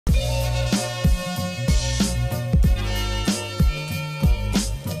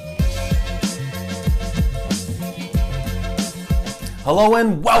Hello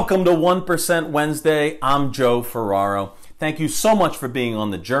and welcome to 1% Wednesday. I'm Joe Ferraro. Thank you so much for being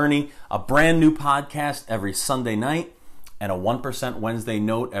on the journey. A brand new podcast every Sunday night and a 1% Wednesday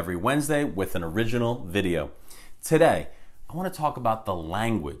note every Wednesday with an original video. Today, I want to talk about the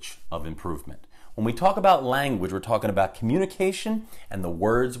language of improvement. When we talk about language, we're talking about communication and the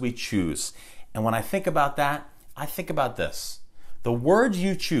words we choose. And when I think about that, I think about this. The words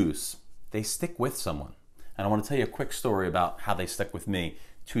you choose, they stick with someone. And I want to tell you a quick story about how they stuck with me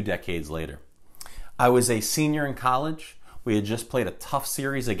 2 decades later. I was a senior in college. We had just played a tough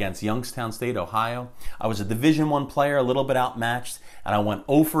series against Youngstown State, Ohio. I was a Division I player, a little bit outmatched, and I went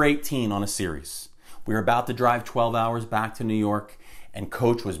 0 for 18 on a series. We were about to drive 12 hours back to New York, and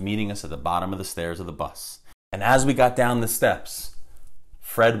Coach was meeting us at the bottom of the stairs of the bus. And as we got down the steps,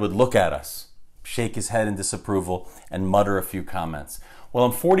 Fred would look at us, shake his head in disapproval, and mutter a few comments. Well,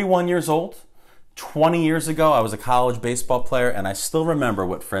 I'm 41 years old. 20 years ago, I was a college baseball player, and I still remember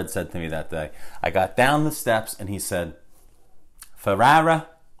what Fred said to me that day. I got down the steps, and he said, "Ferrara,"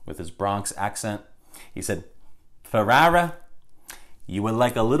 with his Bronx accent, he said, "Ferrara, you were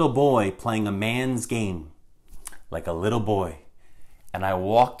like a little boy playing a man's game, like a little boy." And I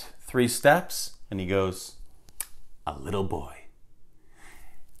walked 3 steps, and he goes, "A little boy."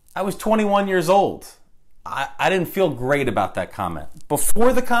 I was 21 years old. I didn't feel great about that comment.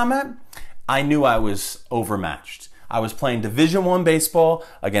 Before the comment, I knew I was overmatched. I was playing Division I baseball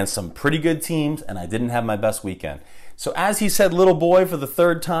against some pretty good teams, and I didn't have my best weekend. So as he said "little boy" for the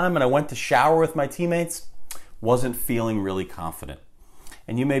 3rd time, and I went to shower with my teammates, wasn't feeling really confident.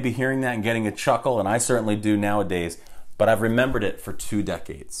 And you may be hearing that and getting a chuckle, and I certainly do nowadays, but I've remembered it for 2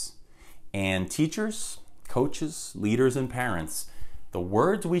 decades. And teachers, coaches, leaders, and parents, the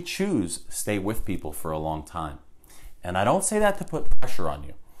words we choose stay with people for a long time. And I don't say that to put pressure on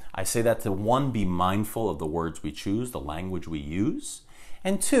you. I say that to, 1, be mindful of the words we choose, the language we use,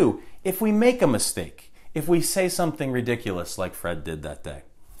 and 2, if we make a mistake, if we say something ridiculous like Fred did that day,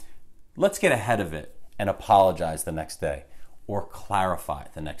 let's get ahead of it and apologize the next day or clarify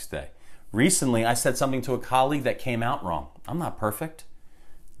the next day. Recently, I said something to a colleague that came out wrong. I'm not perfect.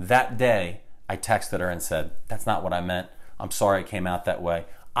 That day, I texted her and said, "That's not what I meant. I'm sorry it came out that way.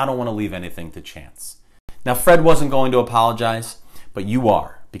 I don't want to leave anything to chance." Now, Fred wasn't going to apologize, but you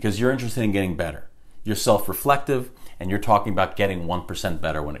are, because you're interested in getting better. You're self-reflective, and you're talking about getting 1%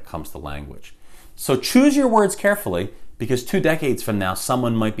 better when it comes to language. So choose your words carefully, because 2 decades from now,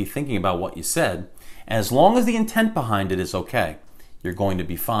 someone might be thinking about what you said, and as long as the intent behind it is okay, you're going to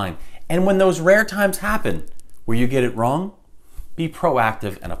be fine. And when those rare times happen where you get it wrong, be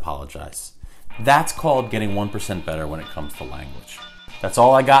proactive and apologize. That's called getting 1% better when it comes to language. That's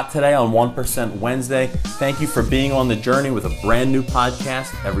all I got today on 1% Wednesday. Thank you for being on the journey with a brand new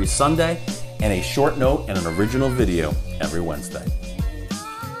podcast every Sunday and a short note and an original video every Wednesday.